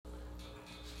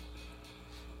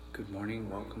Good morning,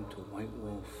 welcome to White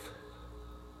Wolf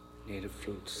Native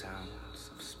Flute Sounds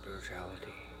of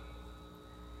Spirituality.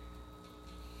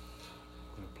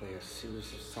 I'm going to play a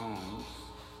series of songs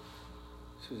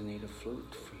through the native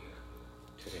flute for you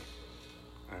today.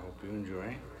 I hope you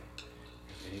enjoy.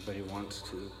 If anybody wants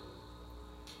to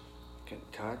get in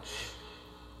touch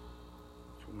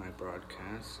through my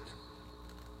broadcast,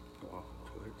 you're welcome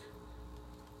to it.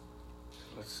 So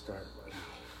let's start now.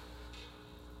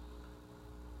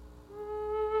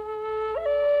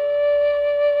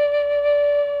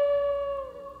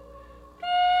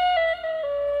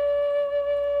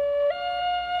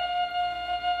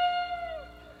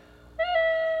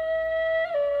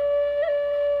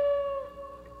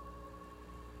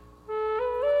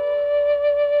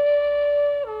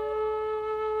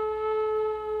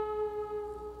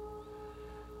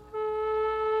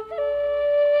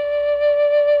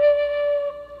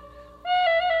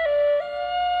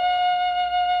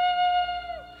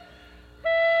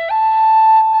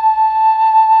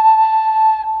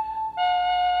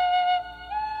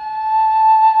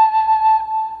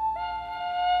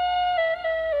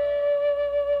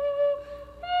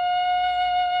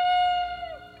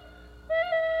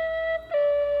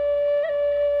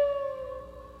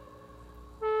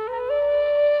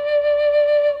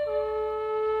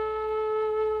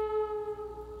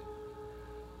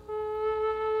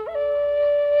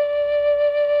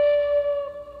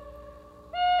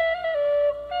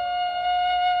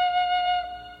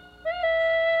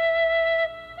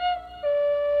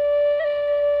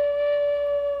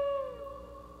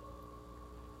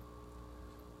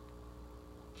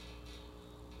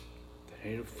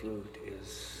 Native flute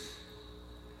is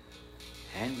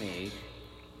handmade.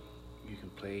 You can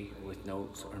play with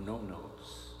notes or no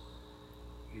notes.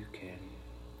 You can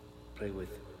play with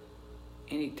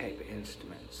any type of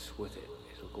instruments with it.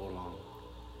 It'll go along.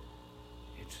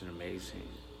 It's an amazing,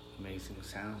 amazing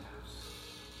sound.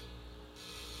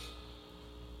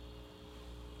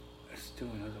 Let's do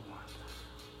another one.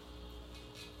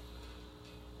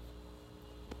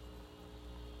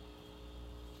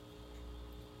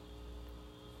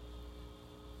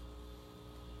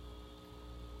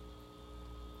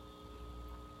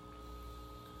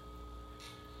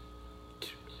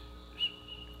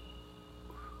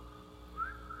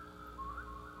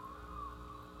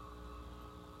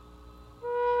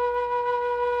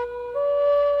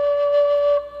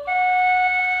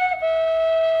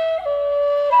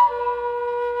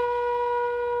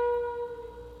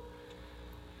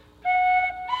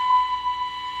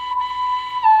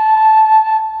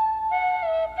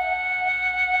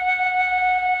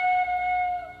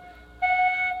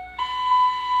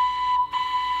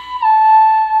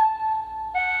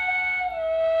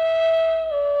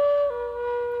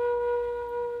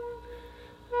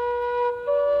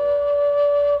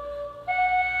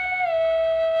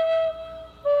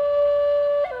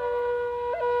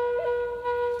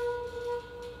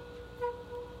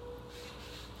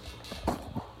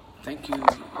 Thank you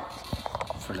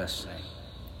for listening.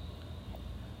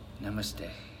 Namaste.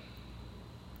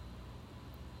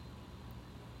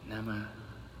 Nama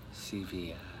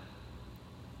Sivaya.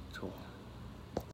 Tool.